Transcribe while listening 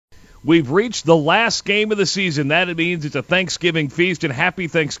We've reached the last game of the season. That means it's a Thanksgiving feast, and happy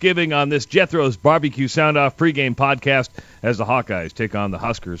Thanksgiving on this Jethro's Barbecue Sound Off pregame podcast as the Hawkeyes take on the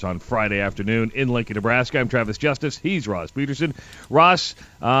Huskers on Friday afternoon in Lincoln, Nebraska. I'm Travis Justice. He's Ross Peterson. Ross,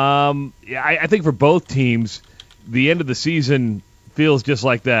 I think for both teams, the end of the season feels just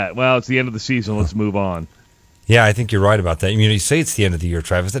like that. Well, it's the end of the season. Let's move on. Yeah, I think you're right about that. I mean, you say it's the end of the year,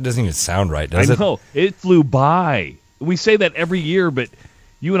 Travis. That doesn't even sound right, does it? I know. It flew by. We say that every year, but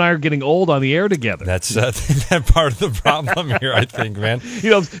you and I are getting old on the air together. That's that part of the problem here, I think, man.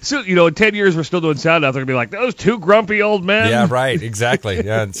 In 10 years we're still doing sound out. They're going to be like, those two grumpy old men. Yeah, right, exactly.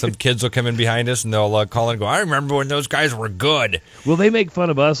 Yeah, and some kids will come in behind us and they'll call in and go, I remember when those guys were good. Will they make fun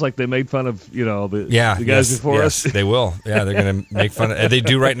of us like they made fun of, the guys before us? Yes, they will. Yeah, they're going to make fun of they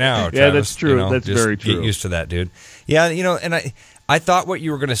do right now, Travis. Yeah, that's true. That's just very true. Get used to that, dude. Yeah, and I thought what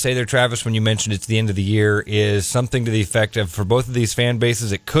you were going to say there, Travis, when you mentioned it's the end of the year, is something to the effect of, for both of these fan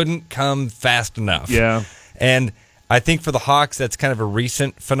bases, it couldn't come fast enough. Yeah. And I think for the Hawks, that's kind of a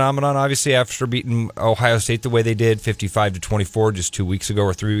recent phenomenon, obviously, after beating Ohio State the way they did, 55-24, just 2 weeks ago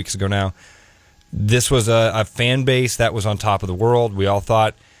or 3 weeks ago now. This was a fan base that was on top of the world. We all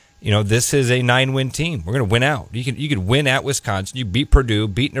thought, this is a 9-win team. We're going to win out. You could win at Wisconsin. You beat Purdue,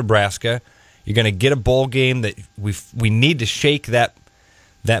 beat Nebraska. You're going to get a bowl game that we need to shake that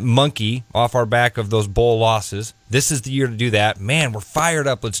monkey off our back of those bowl losses. This is the year to do that. Man, we're fired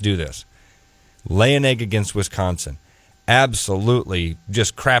up. Let's do this. Lay an egg against Wisconsin. Absolutely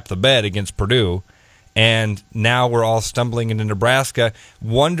just crap the bed against Purdue. And now we're all stumbling into Nebraska,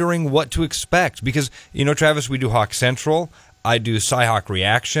 wondering what to expect. Because, Travis, we do Hawk Central. I do Cyhawk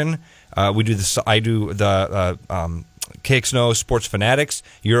Reaction. I do the KXNO Sports Fanatics.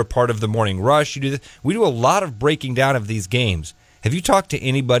 You're a part of the Morning Rush. You do this. We do a lot of breaking down of these games. Have you talked to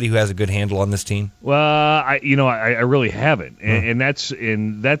anybody who has a good handle on this team? Well, I really haven't, and that's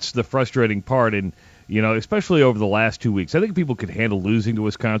the frustrating part. And especially over the last 2 weeks, I think people could handle losing to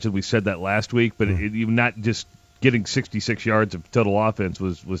Wisconsin. We said that last week, but not just getting 66 yards of total offense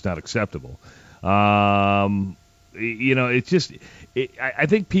was not acceptable. I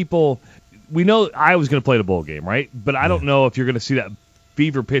think people. We know Iowa's going to play the bowl game, right? But I don't know if you're going to see that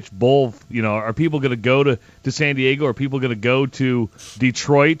fever pitch bowl. Are people going to go to San Diego? Are people going to go to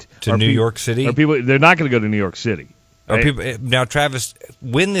Detroit? To New York City? They're not going to go to New York City. Now, Travis,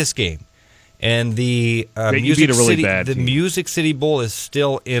 win this game, and the Music City Bowl is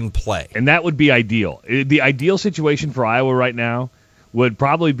still in play. And that would be ideal. The ideal situation for Iowa right now would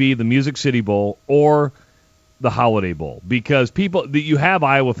probably be the Music City Bowl or the Holiday Bowl, because you have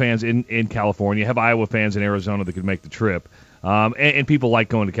Iowa fans in California, you have Iowa fans in Arizona that could make the trip, and people like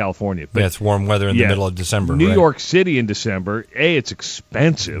going to California. But it's warm weather in the middle of December. New York City in December, it's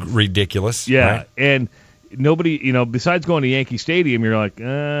expensive. Ridiculous. Yeah, right? And nobody, besides going to Yankee Stadium, you're like,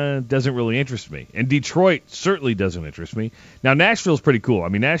 doesn't really interest me. And Detroit certainly doesn't interest me. Now, Nashville's pretty cool. I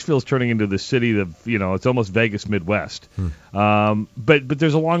mean, Nashville's turning into the city of, it's almost Vegas Midwest. But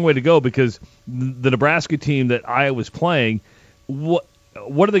there's a long way to go, because the Nebraska team that Iowa's playing, what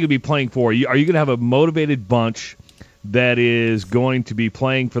are they going to be playing for? Are you going to have a motivated bunch that is going to be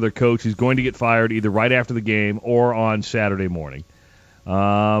playing for their coach who's going to get fired either right after the game or on Saturday morning?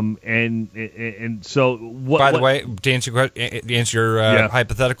 And so what? By the way, to answer your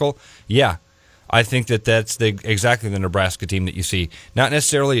hypothetical, I think that's exactly the Nebraska team that you see. Not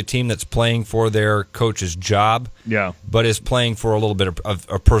necessarily a team that's playing for their coach's job, but is playing for a little bit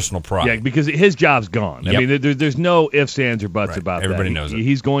of personal pride. Yeah, because his job's gone. Yep. I mean, there's no ifs, ands, or buts about Everybody that. knows it.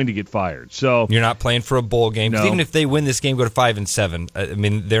 He's going to get fired. So you're not playing for a bowl game. No. Even if they win this game, go to 5-7. I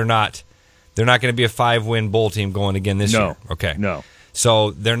mean, they're not going to be a 5-win bowl team going again this year. Okay, no.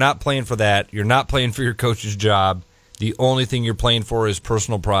 So they're not playing for that. You're not playing for your coach's job. The only thing you're playing for is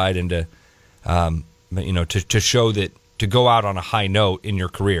personal pride and to show that, to go out on a high note in your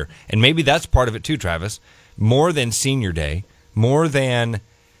career. And maybe that's part of it too, Travis. More than senior day, more than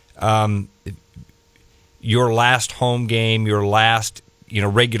your last home game, your last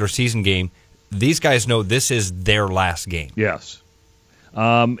regular season game. These guys know this is their last game. Yes.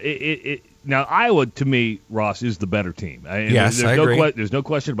 Now, Iowa, to me, Ross, is the better team. Yes, I agree. There's no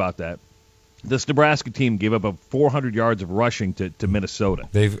question about that. This Nebraska team gave up 400 yards of rushing to Minnesota.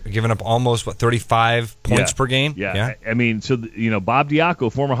 They've given up almost, 35 points per game? Yeah. I mean, so, Bob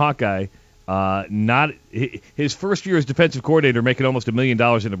Diaco, former Hawkeye, his first year as defensive coordinator, making almost $1 million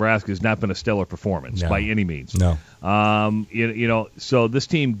in Nebraska, has not been a stellar performance by any means. No. So this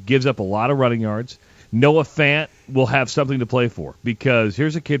team gives up a lot of running yards. Noah Fant will have something to play for, because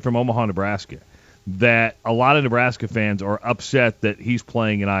here's a kid from Omaha, Nebraska, that a lot of Nebraska fans are upset that he's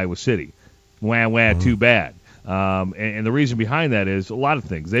playing in Iowa City. Too bad. And the reason behind that is a lot of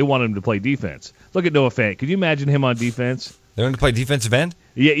things. They want him to play defense. Look at Noah Fant. Could you imagine him on defense? They're going to play defensive end?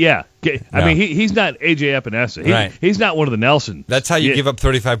 Yeah. I No. mean, he's not A.J. Epinesa. Right. He's not one of the Nelsons. That's how you give up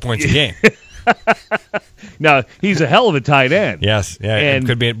 35 points a game. No, he's a hell of a tight end. Yes, yeah, And-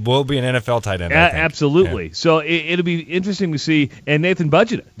 will be an NFL tight end. I think. Absolutely. Yeah. So it'll be interesting to see. And Nathan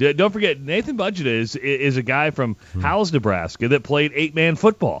Budgeta. Don't forget, Nathan Budgeta is a guy from Howells, Nebraska, that played 8-man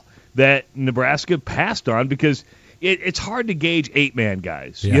football that Nebraska passed on because it's hard to gauge 8-man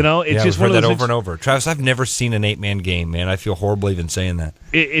guys. Yeah. You know, it's yeah, just we've one heard of that those. over and over. Travis, I've never seen an 8-man game, man. I feel horrible even saying that.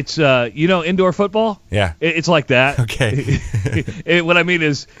 It's indoor football. Yeah. It's like that. Okay. What I mean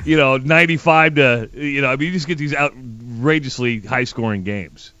is 95 to I mean you just get these outrageously high scoring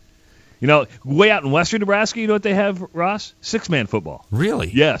games. Way out in western Nebraska, you know what they have, Ross? 6-man football.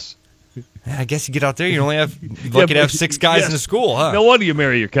 Really? Yes. Yeah, I guess you get out there, you only have lucky to have 6 guys in the school, huh? No wonder you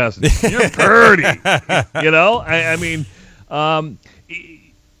marry your cousin. You're pretty. I mean,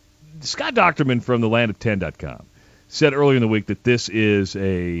 Scott Docterman from thelandof10.com said earlier in the week that this is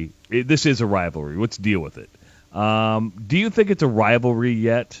a rivalry. Let's deal with it. Do you think it's a rivalry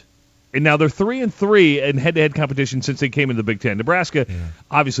yet? And now they're 3-3 in head-to-head competition since they came into the Big Ten. Nebraska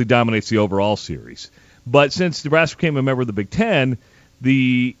obviously dominates the overall series, but since Nebraska became a member of the Big Ten,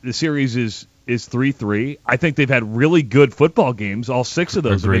 the series is 3-3. I think they've had really good football games. All 6 of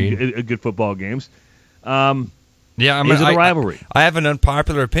those have been good football games. Yeah, is it a rivalry? I have an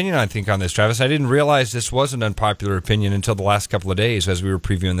unpopular opinion, I think, on this, Travis. I didn't realize this was an unpopular opinion until the last couple of days as we were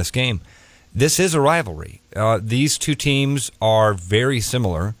previewing this game. This is a rivalry. These two teams are very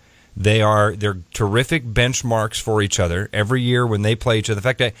similar. They're terrific benchmarks for each other every year when they play each other. In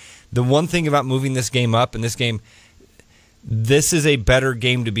fact, the one thing about moving this game up in this game, this is a better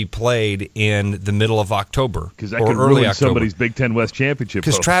game to be played in the middle of October because that or could early ruin October. Somebody's Big Ten West championship.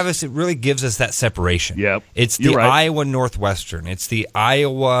 Because Travis, it really gives us that separation. Yep. It's the You're right. Iowa Northwestern. It's the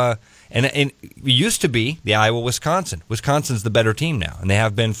Iowa, and it used to be the Iowa Wisconsin. Wisconsin's the better team now, and they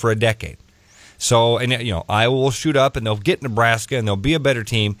have been for a decade. So, and Iowa will shoot up and they'll get Nebraska and they'll be a better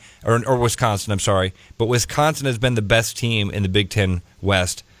team, or Wisconsin, I'm sorry. But Wisconsin has been the best team in the Big Ten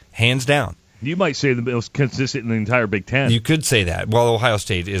West, hands down. You might say the most consistent in the entire Big Ten. You could say that. Well, Ohio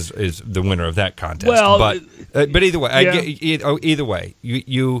State is the winner of that contest. Well, but either way, yeah. Either way,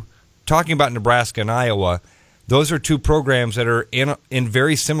 you talking about Nebraska and Iowa, those are two programs that are in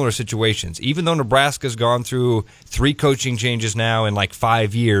very similar situations. Even though Nebraska's gone through 3 coaching changes now in like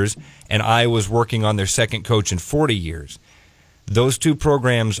 5 years, and Iowa's working on their second coach in 40 years, those two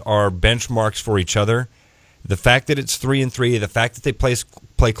programs are benchmarks for each other. The fact that it's 3-3, the fact that they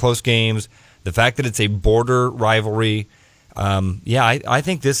play close games, the fact that it's a border rivalry, I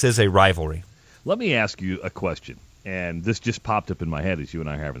think this is a rivalry. Let me ask you a question, and this just popped up in my head as you and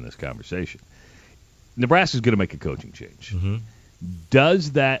I are having this conversation. Nebraska's going to make a coaching change. Mm-hmm.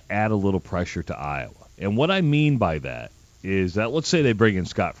 Does that add a little pressure to Iowa? And what I mean by that is that let's say they bring in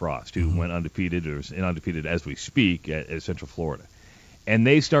Scott Frost, who went undefeated or is undefeated as we speak at Central Florida, and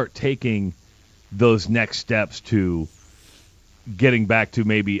they start taking those next steps to getting back to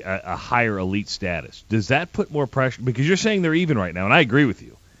maybe a higher elite status. Does that put more pressure? Because you're saying they're even right now, and I agree with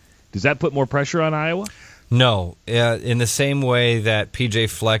you. Does that put more pressure on Iowa? No. In the same way that P.J.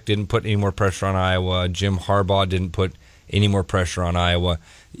 Fleck didn't put any more pressure on Iowa, Jim Harbaugh didn't put any more pressure on Iowa.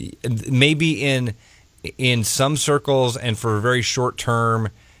 Maybe in some circles and for a very short term,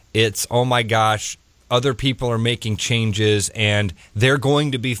 it's, oh my gosh, other people are making changes and they're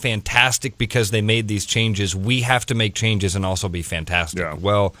going to be fantastic because they made these changes. We have to make changes and also be fantastic. Yeah.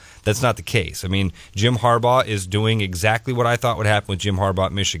 Well, that's not the case. I mean, Jim Harbaugh is doing exactly what I thought would happen with Jim Harbaugh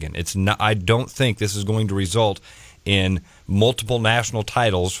at Michigan. It's not. I don't think this is going to result in multiple national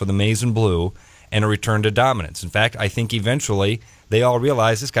titles for the Maize and Blue and a return to dominance. In fact, I think eventually they all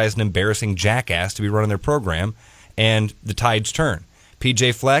realize this guy's an embarrassing jackass to be running their program, and the tides turn.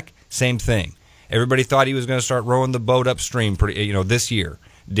 P.J. Fleck, same thing. Everybody thought he was going to start rowing the boat upstream this year.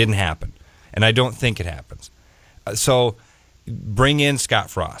 Didn't happen. And I don't think it happens. So bring in Scott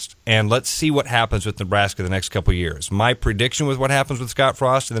Frost, and let's see what happens with Nebraska the next couple of years. My prediction with what happens with Scott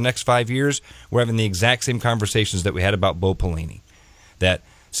Frost in the next 5 years, we're having the exact same conversations that we had about Bo Pelini. That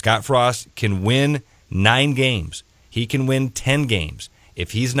Scott Frost can win 9 games. He can win 10 games.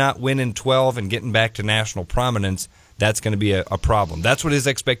 If he's not winning 12 and getting back to national prominence, that's going to be a problem. That's what his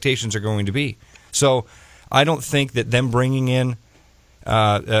expectations are going to be. So I don't think that them bringing in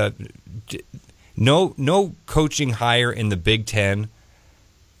no coaching hire in the Big Ten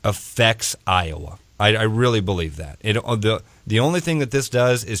affects Iowa. I really believe that. The only thing that this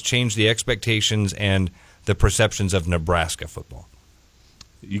does is change the expectations and the perceptions of Nebraska football.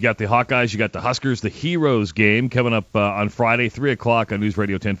 You got the Hawkeyes, you got the Huskers, the Heroes game coming up on Friday, 3 o'clock on News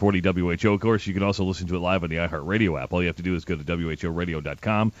Radio 1040 WHO. Of course, you can also listen to it live on the iHeartRadio app. All you have to do is go to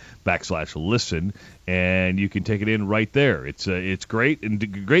whoradio.com/listen, and you can take it in right there. It's great, and the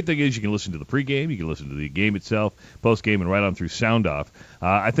great thing is you can listen to the pregame, you can listen to the game itself, postgame, and right on through sound off.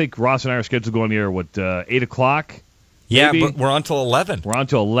 I think Ross and I are scheduled to go on the air, 8 o'clock? Yeah, maybe? but we're on till 11. We're on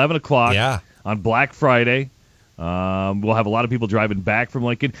till 11 o'clock Yeah. on Black Friday. We'll have a lot of people driving back from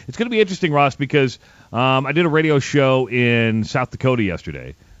Lincoln. It's going to be interesting, Ross, because I did a radio show in South Dakota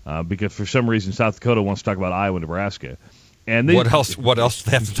yesterday because for some reason South Dakota wants to talk about Iowa and Nebraska. And they, What else do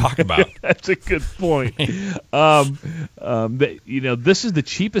they have to talk about? That's a good point. This is the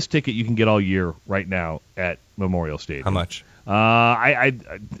cheapest ticket you can get all year right now at Memorial Stadium. How much?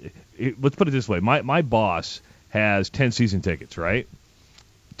 Let's put it this way. My boss has 10 season tickets, right,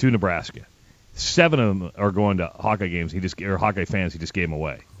 to Nebraska. 7 of them are going to Hawkeye games. Or Hawkeye fans. He just gave them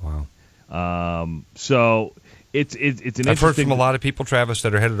away. Wow. So it's an interesting. I've heard from a lot of people, Travis,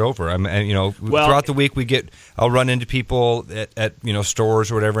 that are headed over. Throughout the week I'll run into people at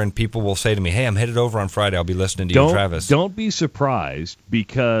stores or whatever, and people will say to me, "Hey, I'm headed over on Friday. I'll be listening to you, and Travis." Don't be surprised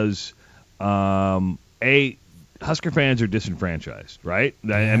because Husker fans are disenfranchised, right?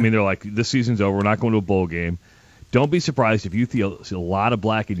 Yeah. I mean, they're like, this season's over. We're not going to a bowl game. Don't be surprised if you see a lot of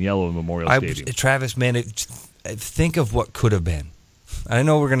black and yellow in Memorial Stadium. Travis, man, think of what could have been. I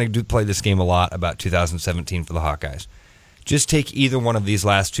know we're going to play this game a lot about 2017 for the Hawkeyes. Just take either one of these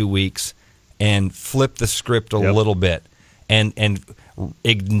last 2 weeks and flip the script a little bit and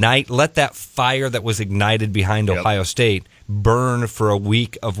ignite. Let that fire that was ignited behind Ohio State burn for a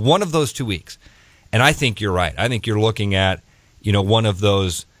week of one of those 2 weeks. And I think you're right. I think you're looking at one of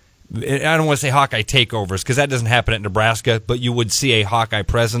those. I don't want to say Hawkeye takeovers because that doesn't happen at Nebraska, but you would see a Hawkeye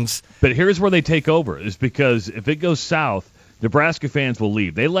presence. But here's where they take over, is because if it goes south, Nebraska fans will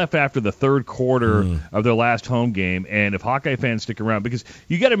leave. They left after the third quarter of their last home game, and if Hawkeye fans stick around, because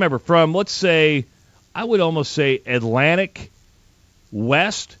you got to remember, from, let's say, I would almost say Atlantic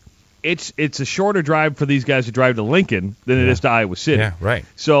west, it's a shorter drive for these guys to drive to Lincoln than it is to Iowa City. Yeah, right.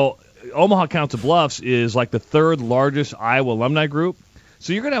 So Omaha Council Bluffs is like the third largest Iowa alumni group.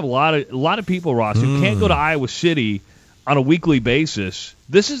 So you're going to have a lot of people, Ross, who can't go to Iowa City on a weekly basis.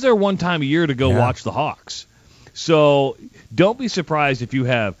 This is their one time a year to go watch the Hawks. So don't be surprised if you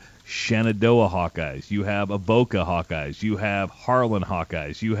have Shenandoah Hawkeyes, you have Avoca Hawkeyes, you have Harlan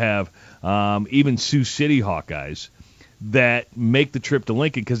Hawkeyes, you have even Sioux City Hawkeyes that make the trip to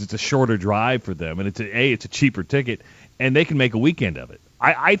Lincoln because it's a shorter drive for them, and it's a cheaper ticket, and they can make a weekend of it.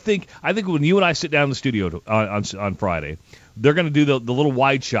 I think when you and I sit down in the studio on Friday, they're going to do the little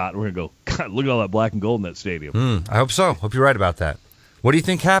wide shot. We're going to go, God, look at all that black and gold in that stadium. I hope so. Hope you're right about that. What do you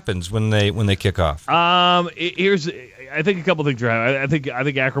think happens when they kick off? I think a couple things are happening. I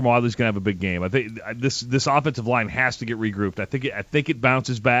think Akram Wadley's going to have a big game. I think this offensive line has to get regrouped. I think it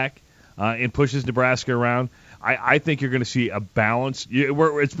bounces back and pushes Nebraska around. I think you're going to see a balance.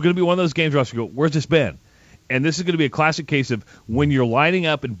 It's going to be one of those games where you go, where's this been? And this is going to be a classic case of when you're lining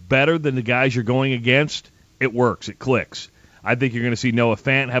up and better than the guys you're going against, it works. It clicks. I think you're going to see Noah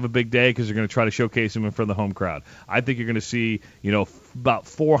Fant have a big day because they're going to try to showcase him in front of the home crowd. I think you're going to see, about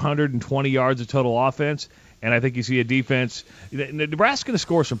 420 yards of total offense, and I think you see a defense. Nebraska's going to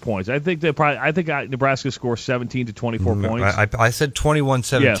score some points. I think Nebraska scores 17 to 24 points. I said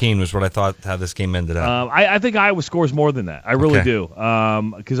 21-17 was what I thought how this game ended up. I think Iowa scores more than that. I really do,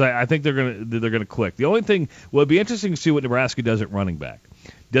 because I think they're going to click. The only thing, it'd be interesting to see what Nebraska does at running back.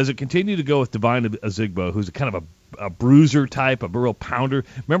 Does it continue to go with Divine Azigbo, who's kind of a bruiser type, a real pounder?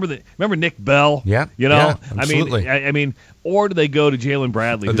 Remember Nick Bell? Yeah. Absolutely. I mean, or do they go to Jalen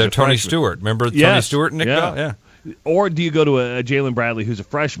Bradley? They're Tony Stewart. Remember Tony Stewart and Nick Bell? Yeah. Or do you go to a Jalen Bradley who's a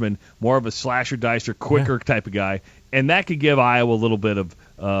freshman, more of a slasher dicer, quicker type of guy, and that could give Iowa a little bit of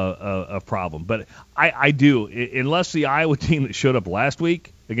a problem. But I do, unless the Iowa team that showed up last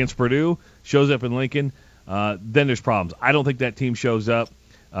week against Purdue shows up in Lincoln, then there's problems. I don't think that team shows up.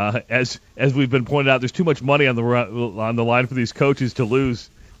 As we've been pointed out, there's too much money on the line for these coaches to lose.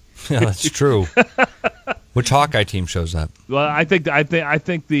 Yeah, that's true. Which Hawkeye team shows up? Well, I think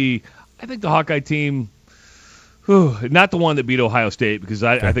the Hawkeye team, not the one that beat Ohio State, because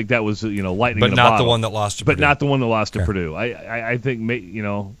I think that was lightning but in a not bottle. The one that lost to Purdue. But not the one that lost to Purdue. I think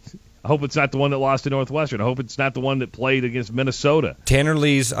I hope it's not the one that lost to Northwestern. I hope it's not the one that played against Minnesota. Tanner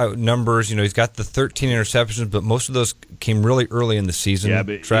Lee's numbers, he's got the 13 interceptions, but most of those came really early in the season. Yeah,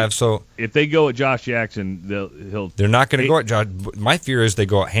 but Trav, so if they go at Josh Jackson, they're not going to go at Josh. My fear is they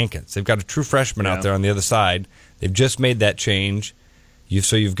go at Hankins. They've got a true freshman out there on the other side. They've just made that change.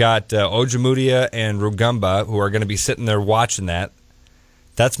 So you've got Ojemudia and Rugamba who are going to be sitting there watching that.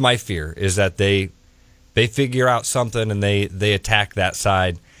 That's my fear, is that they figure out something and they attack that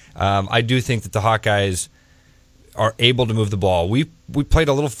side. I do think that the Hawkeyes are able to move the ball. We played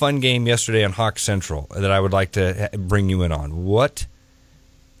a little fun game yesterday on Hawk Central that I would like to bring you in on.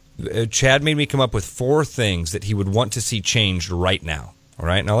 Chad made me come up with 4 things that he would want to see changed right now. All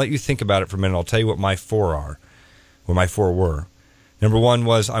right, and I'll let you think about it for a minute. I'll tell you what my 4 are, what my 4 were. Number 1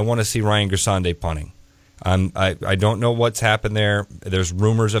 was I want to see Ryan Gersonde punting. I don't know what's happened there. There's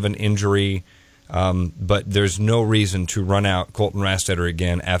rumors of an injury, but there's no reason to run out Colton Rastetter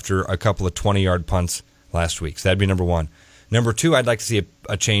again after a couple of 20-yard punts last week. So that'd be number 1. Number 2, I'd like to see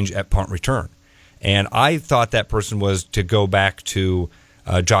a change at punt return. And I thought that person was to go back to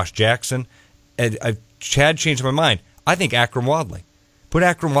Josh Jackson. And Chad changed my mind. I think Akram Wadley. Put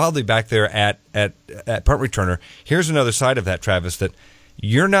Akram Wadley back there at punt returner. Here's another side of that, Travis, that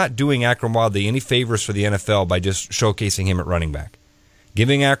you're not doing Akram Wadley any favors for the NFL by just showcasing him at running back.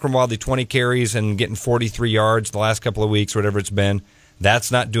 Giving Akram Wadley 20 carries and getting 43 yards the last couple of weeks, whatever it's been,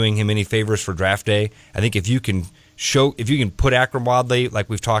 that's not doing him any favors for draft day. I think if you can put Akram Wadley, like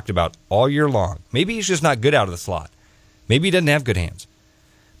we've talked about, all year long, maybe he's just not good out of the slot. Maybe he doesn't have good hands.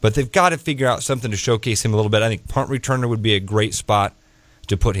 But they've got to figure out something to showcase him a little bit. I think punt returner would be a great spot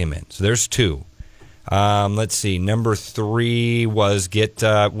to put him in. So there's 2. Let's see. Number 3 was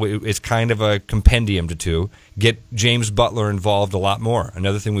it's kind of a compendium to 2. Get James Butler involved a lot more.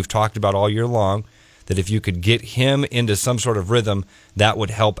 Another thing we've talked about all year long, that if you could get him into some sort of rhythm, that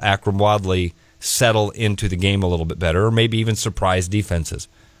would help Akram Wadley settle into the game a little bit better, or maybe even surprise defenses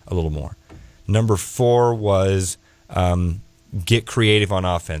a little more. Number 4 was get creative on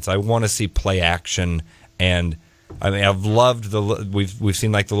offense. I want to see play action, and I mean, I've loved we've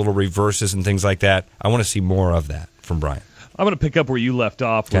seen like the little reverses and things like that. I want to see more of that from Brian. I'm going to pick up where you left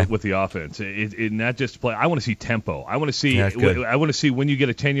off with the offense. Not just play. I want to see tempo. I want to see. I want to see when you get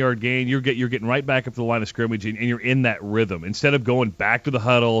a 10-yard gain, you're getting right back up to the line of scrimmage, and you're in that rhythm instead of going back to the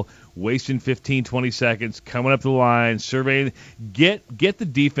huddle, wasting 15, 20 seconds, coming up to the line, surveying. Get the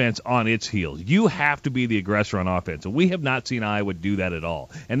defense on its heels. You have to be the aggressor on offense, and we have not seen Iowa do that at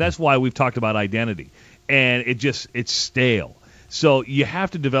all. And that's why we've talked about identity, and it's stale. So you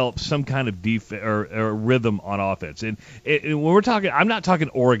have to develop some kind of or rhythm on offense. And when we're talking, I'm not talking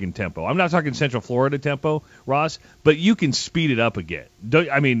Oregon tempo. I'm not talking Central Florida tempo, Ross, but you can speed it up again. Would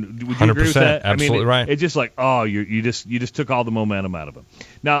you agree with that? Absolutely right. It's just like, you just took all the momentum out of them.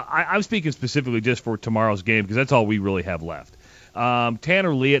 Now, I'm speaking specifically just for tomorrow's game because that's all we really have left.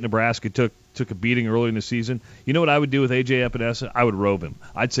 Tanner Lee at Nebraska took a beating early in the season. You know what I would do with A.J. Epinesa? I would rove him.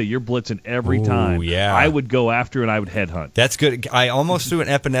 I'd say you're blitzing every time. Yeah. I would go after and I would headhunt. That's good. I almost threw an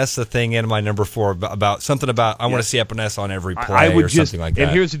Epinesa thing in my number 4 about something about I want to see Epinesa on every play or something like that.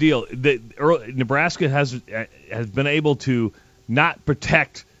 And here's the deal. Nebraska has been able to not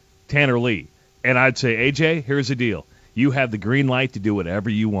protect Tanner Lee. And I'd say, A.J., here's the deal. You have the green light to do whatever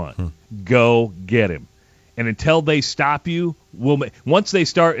you want. Go get him. And until they stop you,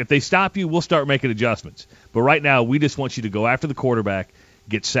 if they stop you, we'll start making adjustments. But right now, we just want you to go after the quarterback,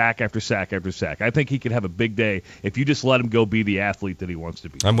 get sack after sack after sack. I think he could have a big day if you just let him go be the athlete that he wants to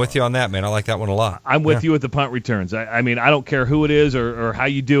be. I'm with you on that, man. I like that one a lot. I'm with you with the punt returns. I mean, I don't care who it is or how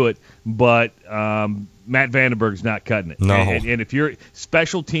you do it, but Matt Vandenberg's not cutting it. No. And if your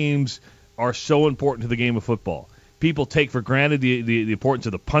special teams are so important to the game of football, people take for granted the importance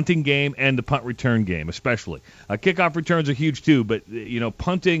of the punting game and the punt return game, especially. Kickoff returns are huge too, but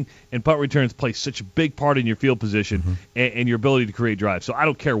punting and punt returns play such a big part in your field position and your ability to create drives. So I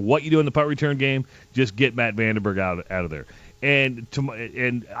don't care what you do in the punt return game, just get Matt Vandenberg out of there.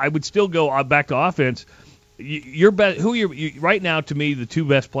 And I would still go back to offense. Right now, to me, the 2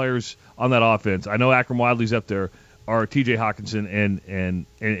 best players on that offense. I know Akram Wadley's up there. Are T.J. Hawkinson and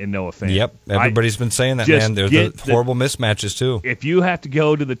Noah Fant. Yep, everybody's been saying that, man. There's the horrible mismatches, too. If you have to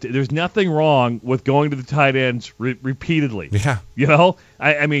go to there's nothing wrong with going to the tight ends repeatedly. Yeah.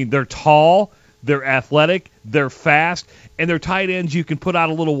 I mean, they're tall, they're athletic, they're fast, and they're tight ends you can put out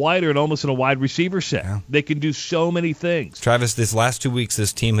a little wider and almost in a wide receiver set. Yeah. They can do so many things. Travis, this last 2 weeks,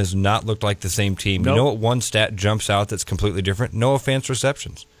 this team has not looked like the same team. Nope. You know what one stat jumps out that's completely different? Noah Fant's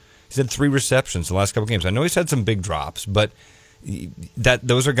receptions. He's had 3 receptions the last couple games. I know he's had some big drops, but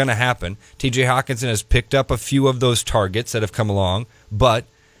those are going to happen. T.J. Hawkinson has picked up a few of those targets that have come along, but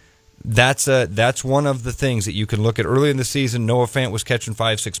that's one of the things that you can look at. Early in the season, Noah Fant was catching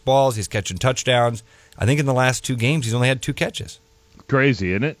 5-6 balls. He's catching touchdowns. I think in the last 2 games, he's only had 2 catches.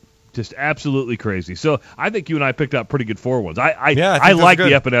 Crazy, isn't it? Just absolutely crazy. So I think you and I picked up pretty good 4 ones. I like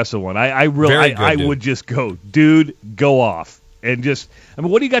the Epinesa one. I would just go, dude, go off. And just,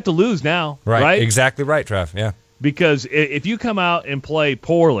 what do you got to lose now? Right? Exactly right, Trav. Yeah. Because if you come out and play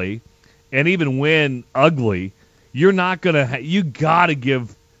poorly and even win ugly, you're not going to you got to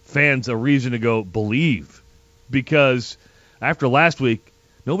give fans a reason to go believe. Because after last week,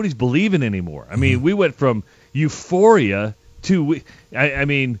 nobody's believing anymore. I mean, we went from euphoria to I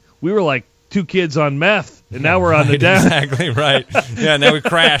mean, we were like two kids on meth, and now we're on the down. Exactly right. Yeah, now we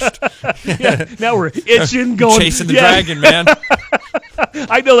crashed. Yeah, now we're itching, going chasing the dragon, man.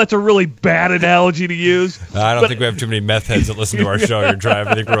 I know that's a really bad analogy to use. I don't think we have too many meth heads that listen to our show or drive.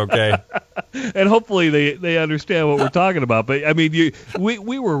 I think we're okay. And hopefully they understand what we're talking about. But I mean,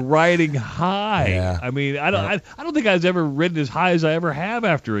 we were riding high. Yeah. I mean, I don't think I was ever ridden as high as I ever have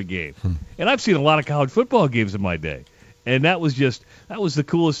after a game. And I've seen a lot of college football games in my day, and that was the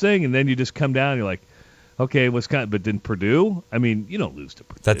coolest thing. And then you just come down, and you're like, okay, Wisconsin, but then Purdue. I mean, you don't lose to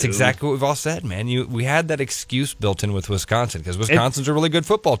Purdue. That's exactly what we've all said, man. We had that excuse built in with Wisconsin because Wisconsin's a really good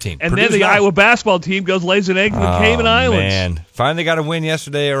football team. And Purdue's then the not. Iowa basketball team goes lays an egg in the Cayman Islands. Man, finally got a win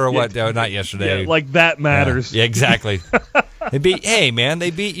yesterday, or what? No, not yesterday. Yeah, like that matters. Yeah, exactly. They beat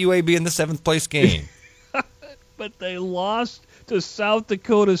UAB in the 7th place game. But they lost to South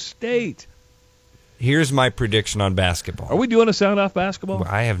Dakota State. Here's my prediction on basketball. Are we doing a sound off basketball?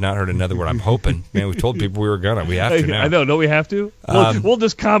 I have not heard another word. I'm hoping. Man, we told people we were gonna. We have to now. I know. Don't we have to? We'll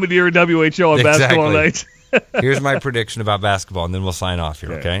just commandeer a WHO on basketball nights. Here's my prediction about basketball, and then we'll sign off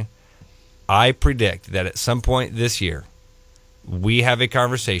here, okay? I predict that at some point this year, we have a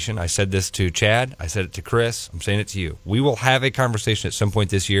conversation. I said this to Chad. I said it to Chris. I'm saying it to you. We will have a conversation at some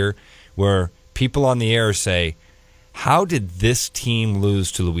point this year where people on the air say, how did this team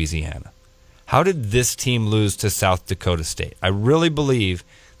lose to Louisiana? How did this team lose to South Dakota State? I really believe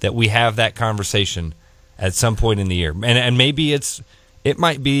that we have that conversation at some point in the year. And maybe it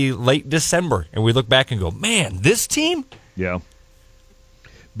might be late December, and we look back and go, man, this team? Yeah.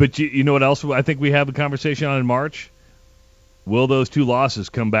 But you know what else I think we have a conversation on in March? Will those two losses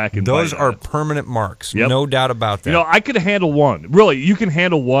come back and those bite are us? Permanent marks. Yep. No doubt about that. You know, I could handle one. Really, you can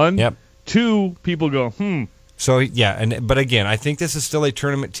handle one. Yep. Two, people go, So, yeah, but again, I think this is still a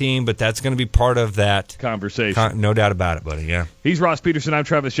tournament team, but that's going to be part of that conversation. No doubt about it, buddy, yeah. He's Ross Peterson. I'm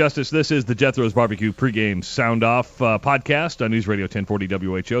Travis Justice. This is the Jethro's Barbecue pregame sound-off podcast on News Radio 1040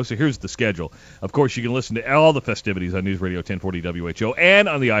 WHO. So here's the schedule. Of course, you can listen to all the festivities on News Radio 1040 WHO and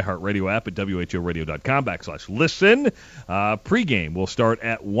on the iHeartRadio app at whoradio.com/listen. Pregame will start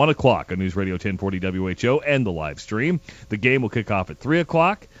at 1 o'clock on News Radio 1040 WHO and the live stream. The game will kick off at 3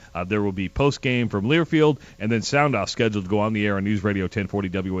 o'clock. There will be post-game from Learfield, and then sound-off scheduled to go on the air on News Radio 1040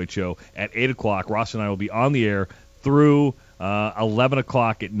 WHO at 8 o'clock. Ross and I will be on the air through 11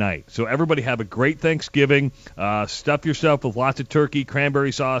 o'clock at night. So everybody have a great Thanksgiving. Stuff yourself with lots of turkey,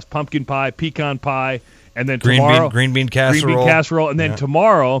 cranberry sauce, pumpkin pie, pecan pie, and then tomorrow green bean casserole. And then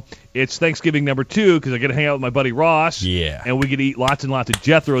tomorrow it's Thanksgiving number 2 because I get to hang out with my buddy Ross. Yeah. And we get to eat lots and lots of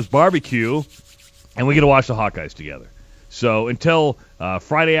Jethro's barbecue, and we get to watch the Hawkeyes together. So until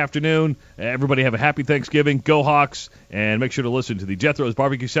Friday afternoon, everybody have a happy Thanksgiving. Go Hawks, and make sure to listen to the Jethro's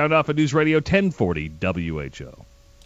Barbecue Sound Off at News Radio 1040 WHO.